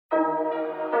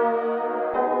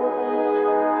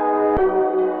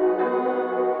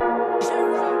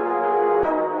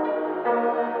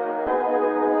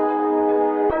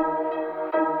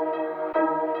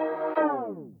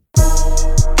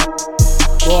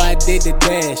I did the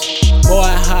dash. Boy,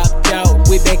 I hopped out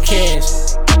with that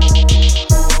cash.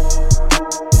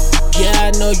 Yeah,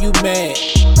 I know you mad.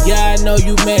 Yeah, I know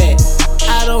you mad.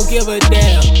 I don't give a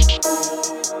damn.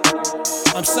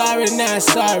 I'm sorry, not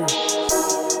sorry.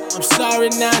 I'm sorry,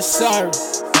 not sorry.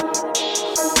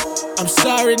 I'm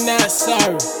sorry, not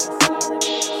sorry.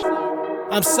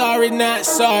 I'm sorry, not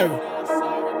sorry.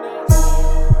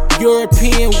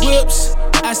 European whips,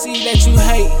 I see that you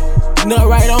hate. Nut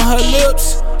right on her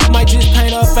lips, might just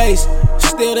paint her face.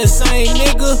 Still the same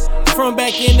nigga from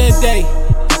back in the day.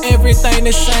 Everything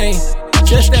the same,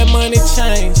 just that money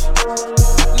change.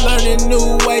 Learning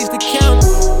new ways to count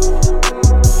it.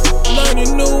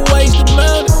 Learning new ways to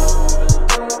mount it.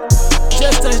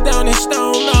 Just touch down in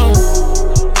Stone Mountain.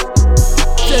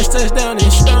 Just touch down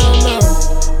in Stone Mountain.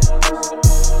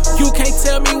 You can't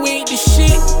tell me we ain't the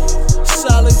shit.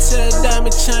 Solitaire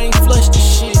diamond chain, flush the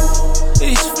shit.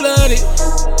 It's flooded,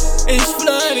 it's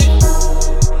flooded.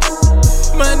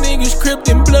 My niggas cripped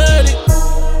and blooded.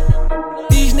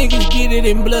 These niggas get it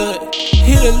in blood.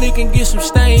 Hit a lick and get some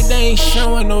stain, they ain't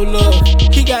showing no love.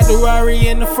 He got the rari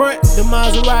in the front, the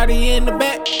Maserati in the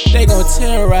back. They gon'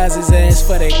 terrorize his ass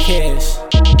for that cash.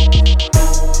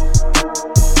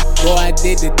 Boy, I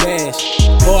did the dash.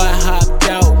 Boy, I hopped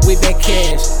out with that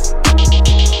cash.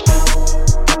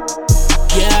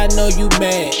 Yeah, I know you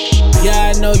mad.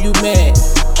 Yeah, I know you mad.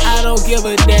 I don't give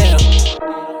a damn.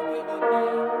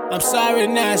 I'm sorry,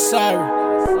 not sorry.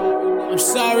 I'm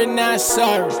sorry, not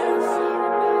sorry.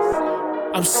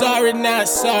 I'm sorry, not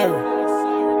sorry.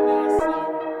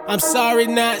 I'm sorry,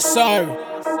 not sorry.